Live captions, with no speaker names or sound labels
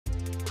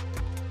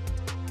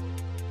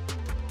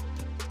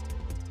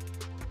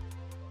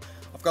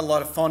I've got a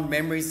lot of fond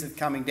memories of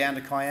coming down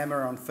to Kiama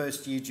on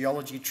first year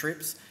geology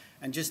trips,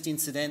 and just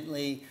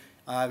incidentally,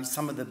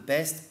 some of the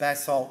best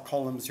basalt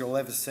columns you'll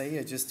ever see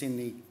are just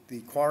in the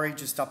quarry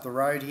just up the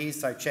road here,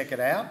 so check it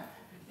out.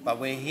 But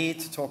we're here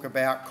to talk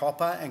about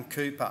copper and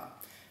Cooper.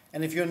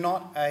 And if you're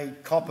not a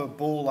copper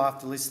bull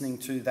after listening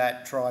to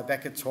that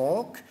Tribeca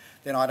talk,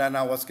 then I don't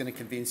know what's going to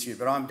convince you,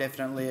 but I'm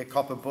definitely a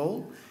copper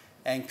bull.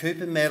 And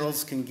Cooper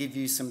metals can give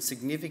you some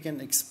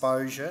significant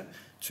exposure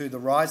to the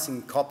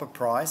rising copper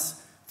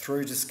price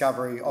through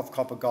discovery of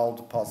copper gold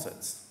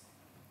deposits.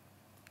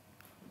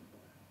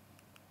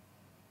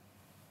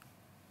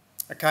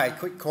 Okay,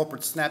 quick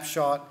corporate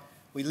snapshot.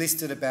 We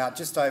listed about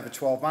just over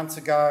 12 months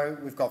ago.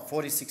 We've got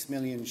 46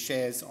 million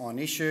shares on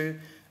issue,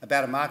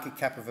 about a market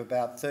cap of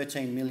about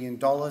 $13 million,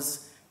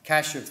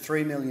 cash of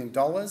 $3 million.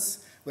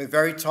 We're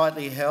very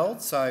tightly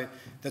held, so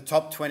the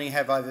top 20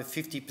 have over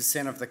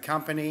 50% of the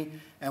company,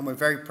 and we're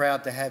very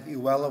proud to have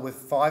Uella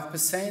with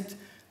 5%.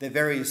 They're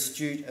very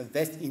astute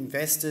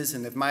investors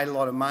and they've made a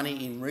lot of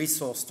money in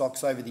resource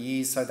stocks over the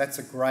years, so that's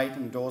a great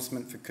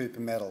endorsement for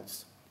Cooper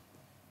Metals.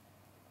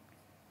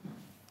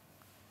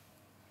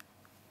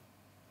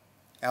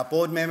 Our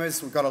board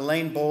members, we've got a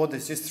lean board,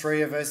 there's just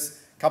 3 of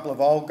us, a couple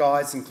of old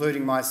guys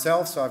including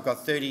myself, so I've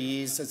got 30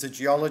 years as a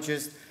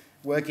geologist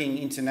working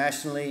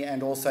internationally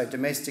and also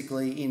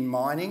domestically in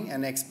mining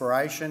and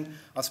exploration.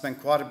 I've spent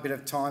quite a bit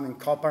of time in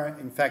copper.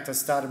 In fact, I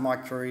started my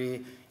career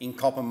in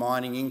copper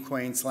mining in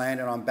Queensland,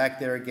 and I'm back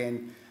there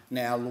again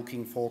now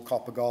looking for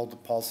copper gold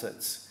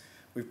deposits.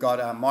 We've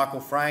got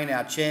Michael Frayne,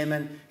 our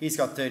chairman. He's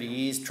got 30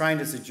 years,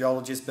 trained as a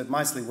geologist, but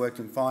mostly worked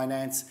in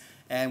finance.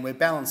 And we're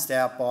balanced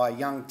out by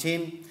young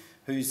Tim,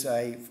 who's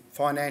a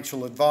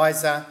financial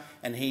advisor,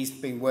 and he's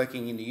been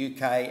working in the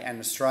UK and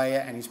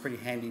Australia, and he's pretty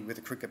handy with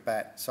a cricket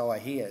bat, so I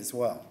hear as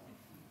well.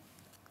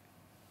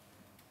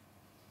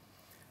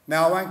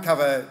 Now, I won't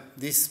cover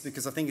this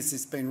because I think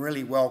it's been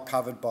really well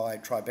covered by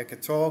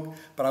Tribeca Talk,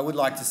 but I would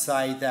like to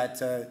say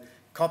that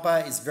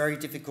copper is very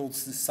difficult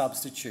to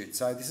substitute.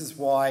 So this is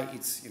why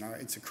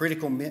it's a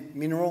critical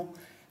mineral,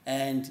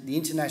 and the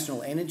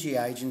International Energy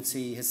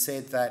Agency has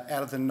said that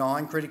out of the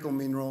 9 critical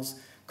minerals,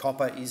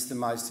 copper is the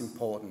most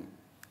important.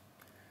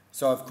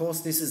 So of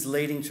course this is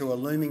leading to a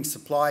looming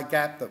supply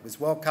gap that was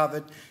well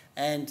covered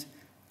and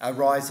a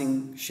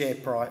rising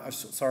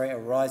a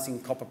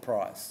rising copper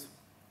price.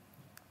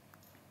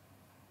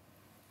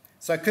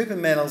 So Cooper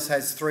Metals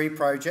has 3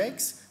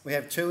 projects. We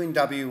have 2 in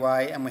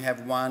WA and we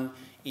have 1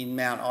 in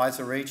Mount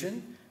Isa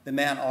region. The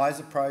Mount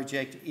Isa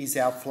project is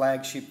our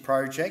flagship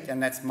project,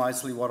 and that's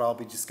mostly what I'll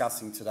be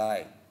discussing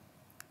today.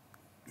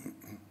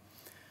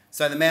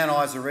 So the Mount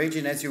Isa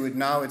region, as you would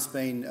know, it's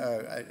been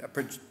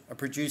a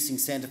producing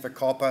centre for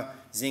copper,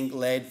 zinc,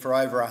 lead for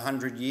over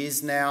 100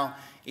 years now.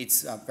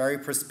 It's very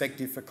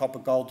prospective for copper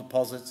gold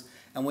deposits,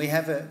 and we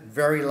have a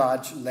very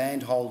large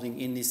land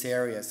holding in this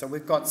area. So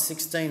we've got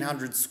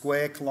 1,600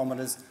 square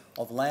kilometres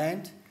of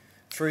land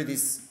through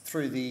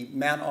the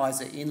Mount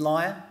Isa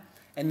inlier,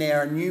 and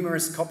there are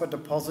numerous copper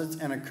deposits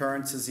and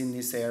occurrences in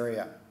this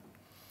area.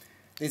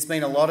 There's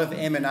been a lot of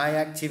M&A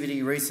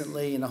activity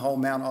recently in the whole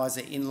Mount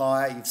Isa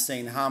inlier. You've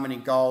seen Harmony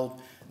Gold.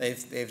 They've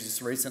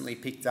just recently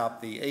picked up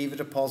the Eva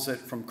deposit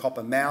from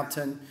Copper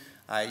Mountain.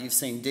 You've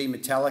seen D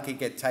Metallica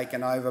get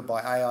taken over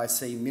by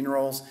AIC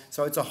Minerals.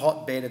 So it's a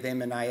hotbed of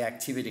M&A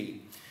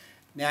activity.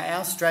 Now,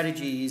 our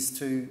strategy is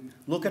to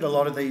look at a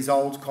lot of these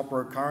old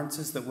copper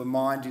occurrences that were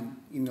mined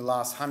in the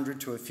last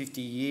 100 to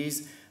 50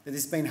 years.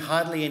 There's been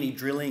hardly any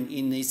drilling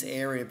in this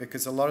area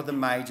because a lot of the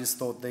majors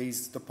thought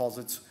these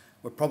deposits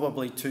were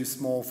probably too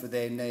small for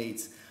their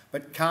needs.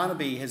 But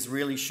Carnaby has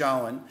really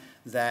shown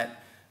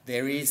that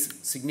there is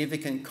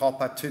significant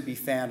copper to be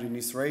found in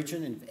this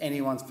region. And if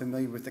anyone's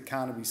familiar with the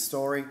Carnaby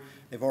story,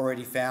 they've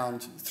already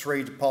found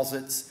 3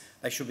 deposits.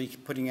 They should be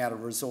putting out a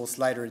resource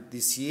later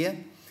this year.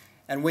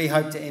 And we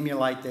hope to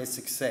emulate their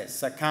success.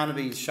 So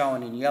Carnaby is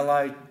shown in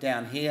yellow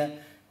down here.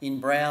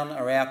 In brown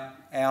are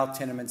our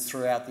tenements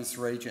throughout this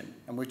region.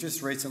 And we've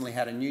just recently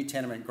had a new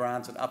tenement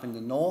granted up in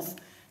the north,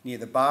 near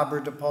the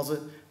Barbara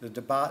deposit.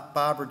 The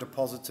Barbara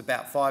deposit's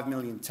about 5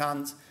 million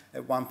tonnes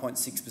at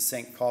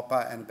 1.6%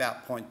 copper and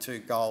about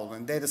 0.2 gold,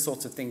 and they're the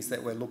sorts of things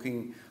that we're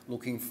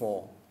looking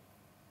for.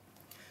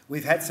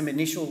 We've had some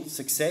initial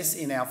success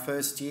in our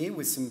first year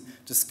with some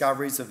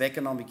discoveries of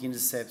economic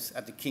intercepts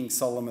at the King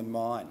Solomon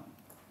mine.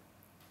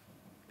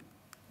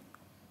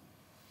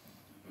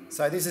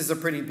 So this is a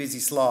pretty busy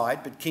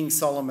slide, but King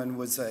Solomon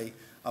was a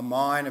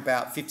mine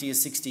about 50 or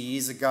 60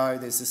 years ago.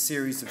 There's a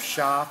series of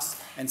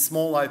shafts and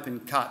small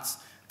open cuts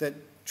that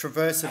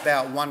traverse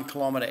about 1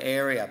 kilometre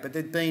area, but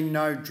there'd been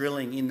no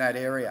drilling in that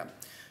area.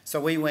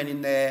 So we went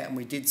in there and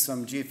we did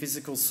some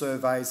geophysical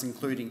surveys,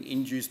 including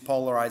induced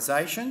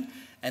polarisation,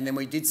 and then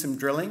we did some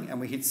drilling and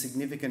we hit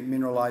significant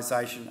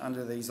mineralisation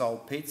under these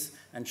old pits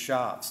and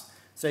shafts.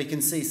 So you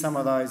can see some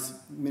of those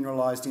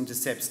mineralised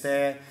intercepts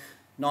there.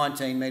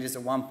 19 metres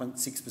at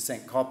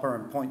 1.6% copper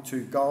and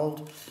 0.2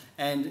 gold.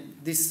 And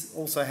this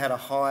also had a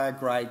higher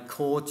grade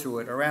core to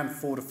it, around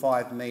 4 to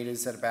 5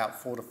 metres at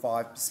about 4 to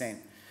 5%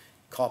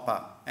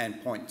 copper and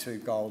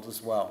 0.2 gold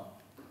as well.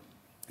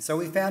 So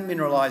we found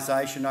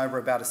mineralisation over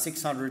about a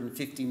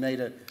 650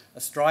 metre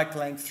strike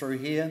length through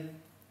here,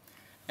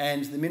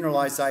 and the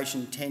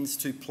mineralisation tends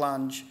to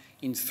plunge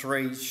in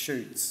 3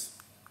 shoots.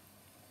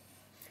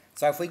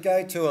 So if we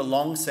go to a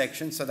long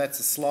section, so that's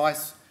a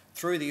slice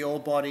through the ore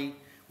body,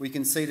 we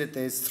can see that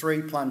there's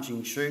 3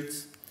 plunging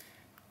shoots.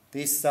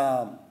 This,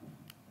 just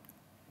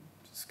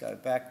go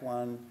back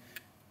one.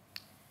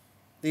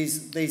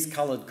 These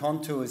coloured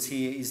contours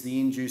here is the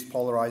induced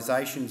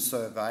polarisation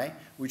survey,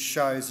 which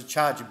shows a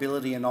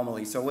chargeability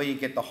anomaly. So where you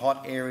get the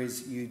hot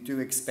areas, you do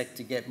expect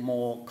to get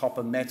more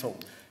copper metal.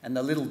 And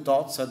the little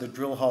dots are the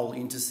drill hole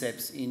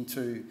intercepts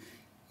into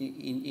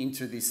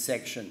this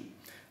section.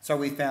 So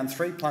we found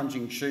 3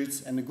 plunging shoots,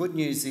 and the good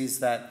news is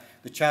that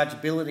the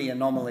chargeability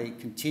anomaly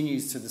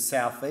continues to the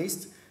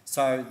southeast,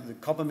 so the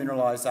copper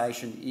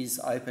mineralisation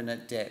is open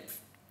at depth.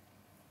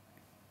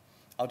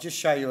 I'll just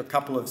show you a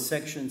couple of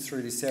sections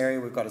through this area.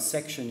 We've got a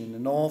section in the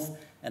north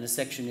and a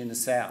section in the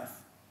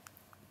south.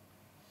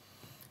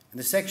 And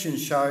the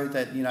sections show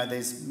that, you know,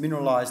 there's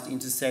mineralised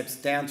intercepts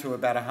down to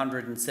about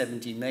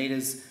 170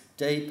 metres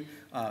deep.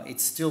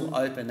 It's still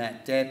open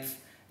at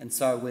depth, and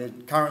so we're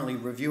currently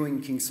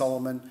reviewing King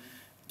Solomon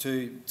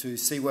to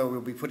see where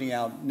we'll be putting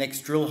our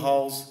next drill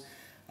holes.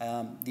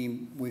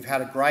 We've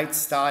had a great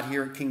start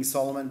here at King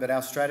Solomon, but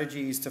our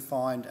strategy is to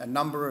find a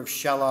number of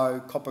shallow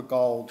copper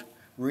gold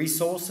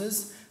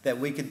resources that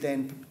we could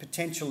then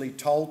potentially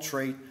toll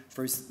treat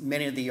for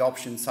many of the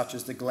options, such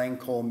as the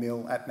Glencore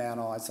mill at Mount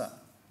Isa.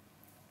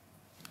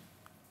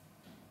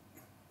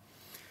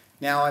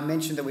 Now, I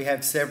mentioned that we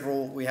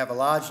have a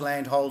large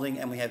land holding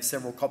and we have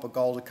several copper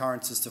gold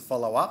occurrences to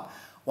follow up.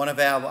 One of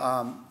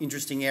our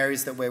interesting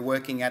areas that we're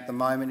working at the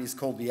moment is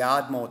called the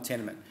Ardmore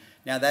tenement.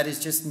 Now, that is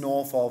just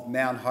north of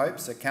Mount Hope,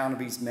 so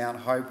Carnaby's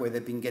Mount Hope, where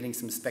they've been getting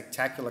some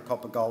spectacular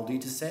copper gold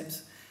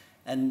intercepts.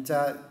 And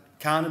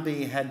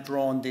Carnaby had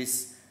drawn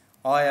this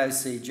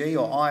IOCG,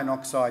 or iron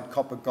oxide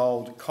copper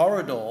gold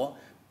corridor,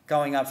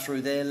 going up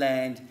through their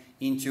land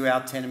into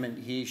our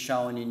tenement here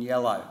shown in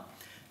yellow.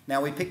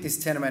 Now, we picked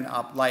this tenement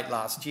up late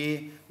last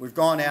year. We've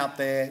gone out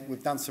there,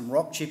 we've done some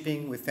rock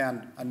chipping, we've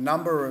found a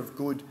number of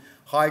good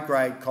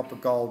high-grade copper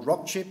gold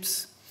rock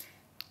chips,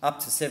 up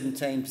to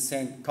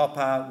 17%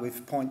 copper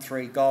with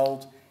 0.3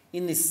 gold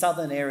in this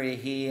southern area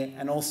here,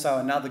 and also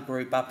another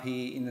group up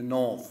here in the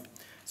north.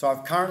 So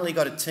I've currently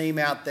got a team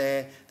out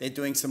there. They're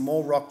doing some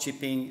more rock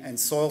chipping and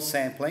soil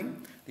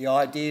sampling. The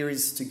idea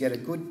is to get a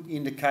good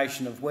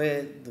indication of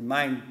where the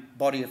main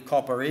body of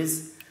copper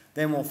is.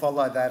 Then we'll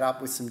follow that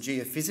up with some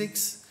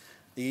geophysics.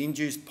 The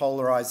induced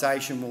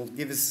polarisation will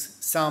give us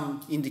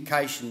some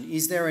indication.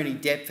 Is there any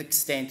depth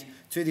extent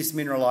to this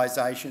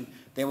mineralisation?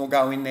 Then we'll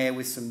go in there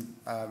with some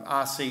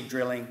RC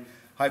drilling,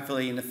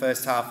 hopefully in the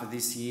first half of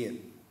this year.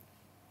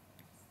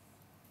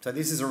 So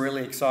this is a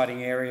really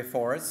exciting area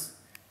for us.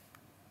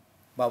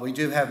 But we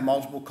do have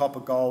multiple copper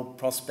gold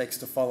prospects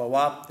to follow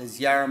up. There's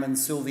Yarraman,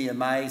 Sylvia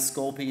May,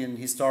 Scorpion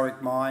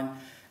Historic Mine,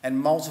 and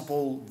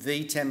multiple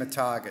VTEM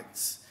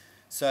targets.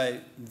 So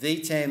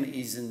VTEM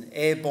is an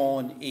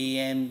airborne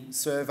EM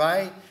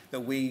survey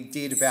that we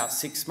did about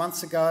 6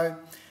 months ago,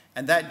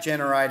 and that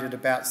generated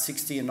about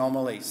 60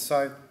 anomalies.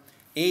 So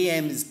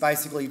EM is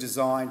basically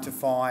designed to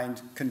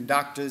find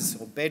conductors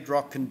or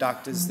bedrock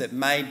conductors that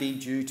may be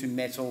due to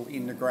metal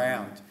in the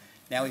ground.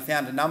 Now, we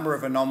found a number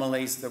of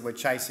anomalies that we're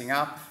chasing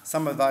up.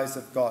 Some of those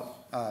have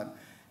got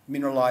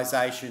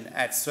mineralisation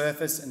at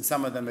surface, and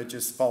some of them are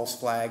just false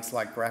flags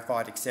like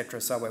graphite, etc.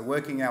 So we're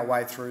working our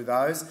way through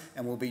those,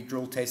 and we'll be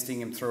drill testing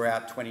them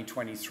throughout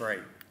 2023.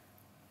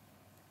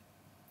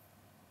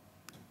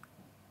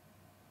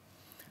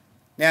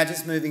 Now,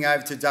 just moving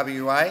over to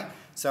WA.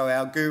 So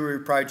our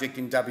Guru project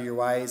in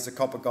WA is a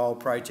copper gold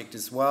project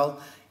as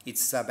well.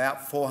 It's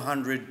about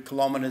 400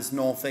 kilometres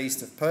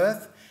northeast of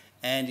Perth,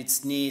 and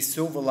it's near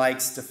Silver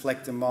Lake's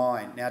Deflector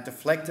Mine. Now,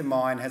 Deflector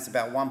Mine has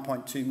about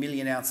 1.2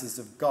 million ounces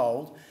of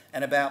gold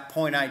and about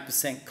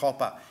 0.8%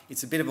 copper.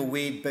 It's a bit of a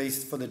weird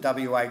beast for the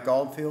WA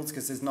goldfields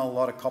because there's not a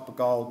lot of copper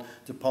gold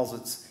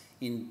deposits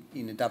in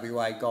the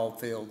WA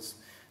goldfields.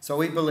 So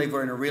we believe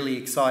we're in a really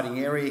exciting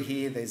area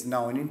here. There's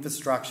known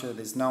infrastructure,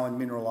 there's known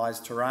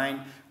mineralised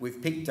terrain.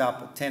 We've picked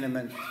up a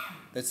tenement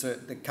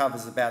that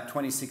covers about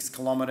 26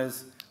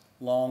 kilometres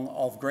long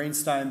of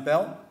greenstone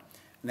belt.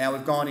 Now,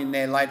 we've gone in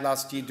there late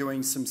last year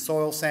doing some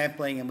soil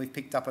sampling, and we've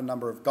picked up a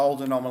number of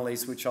gold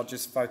anomalies, which I'll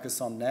just focus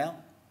on now.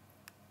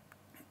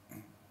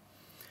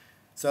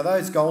 So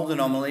those gold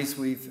anomalies,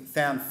 we've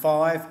found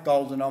 5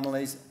 gold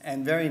anomalies,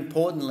 and very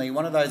importantly,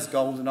 one of those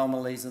gold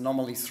anomalies,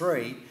 anomaly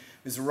 3,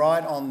 is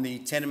right on the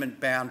tenement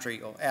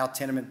boundary, or our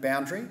tenement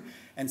boundary.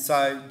 And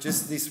so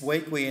just this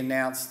week we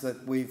announced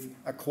that we've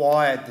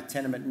acquired the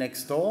tenement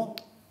next door,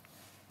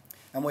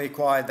 and we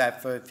acquired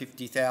that for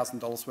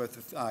 $50,000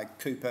 worth of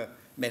Cooper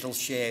metal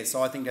shares.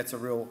 So I think that's a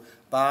real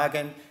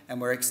bargain,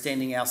 and we're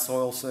extending our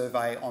soil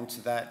survey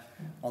onto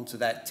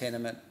that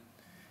tenement.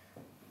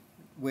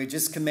 We're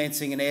just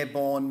commencing an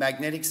airborne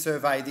magnetic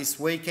survey this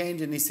weekend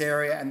in this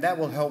area, and that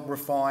will help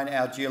refine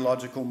our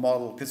geological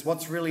model, because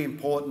what's really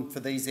important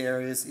for these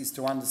areas is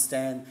to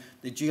understand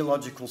the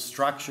geological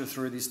structure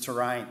through this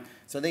terrain.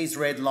 So these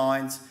red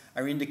lines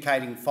are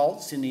indicating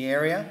faults in the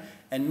area,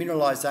 and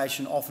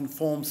mineralisation often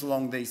forms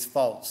along these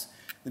faults.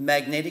 The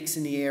magnetics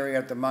in the area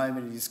at the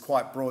moment is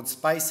quite broad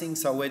spacing,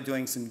 so we're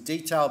doing some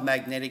detailed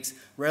magnetics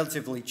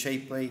relatively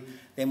cheaply.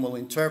 Then we'll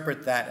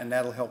interpret that, and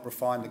that'll help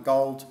refine the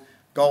gold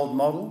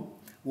model.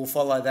 We'll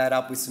follow that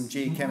up with some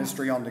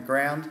geochemistry on the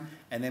ground,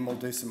 and then we'll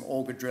do some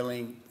auger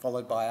drilling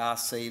followed by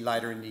RC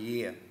later in the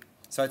year.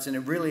 So it's in a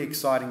really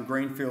exciting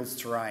greenfields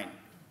terrain.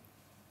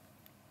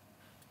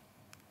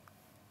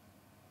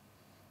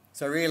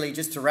 So really,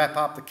 just to wrap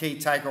up, the key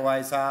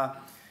takeaways are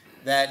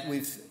that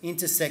we've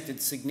intersected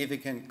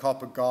significant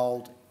copper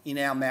gold in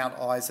our Mount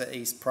Isa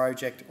East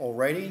project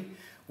already.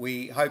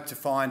 We hope to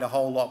find a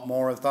whole lot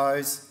more of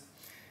those.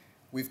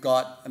 We've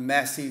got a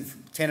massive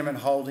tenement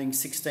holding,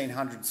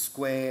 1,600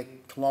 square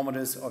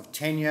kilometres of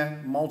tenure,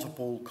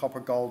 multiple copper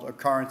gold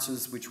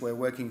occurrences which we're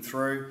working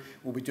through.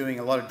 We'll be doing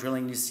a lot of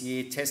drilling this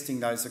year, testing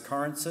those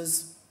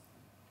occurrences.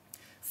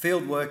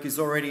 Field work is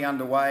already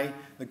underway.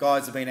 The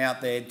guys have been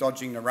out there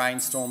dodging the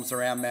rainstorms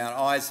around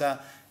Mount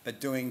Isa, but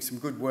doing some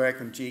good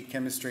work on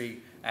geochemistry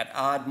at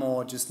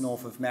Ardmore, just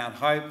north of Mount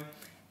Hope,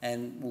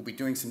 and we'll be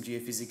doing some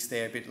geophysics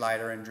there a bit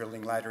later and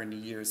drilling later in the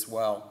year as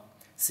well.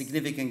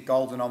 Significant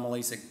gold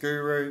anomalies at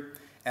Guru.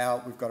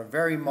 We've got a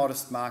very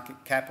modest market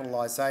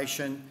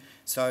capitalisation,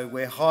 so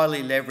we're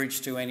highly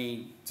leveraged to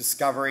any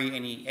discovery,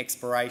 any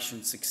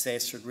exploration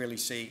success should really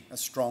see a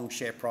strong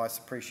share price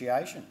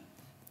appreciation.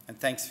 And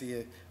thanks for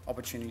your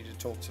opportunity to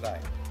talk today.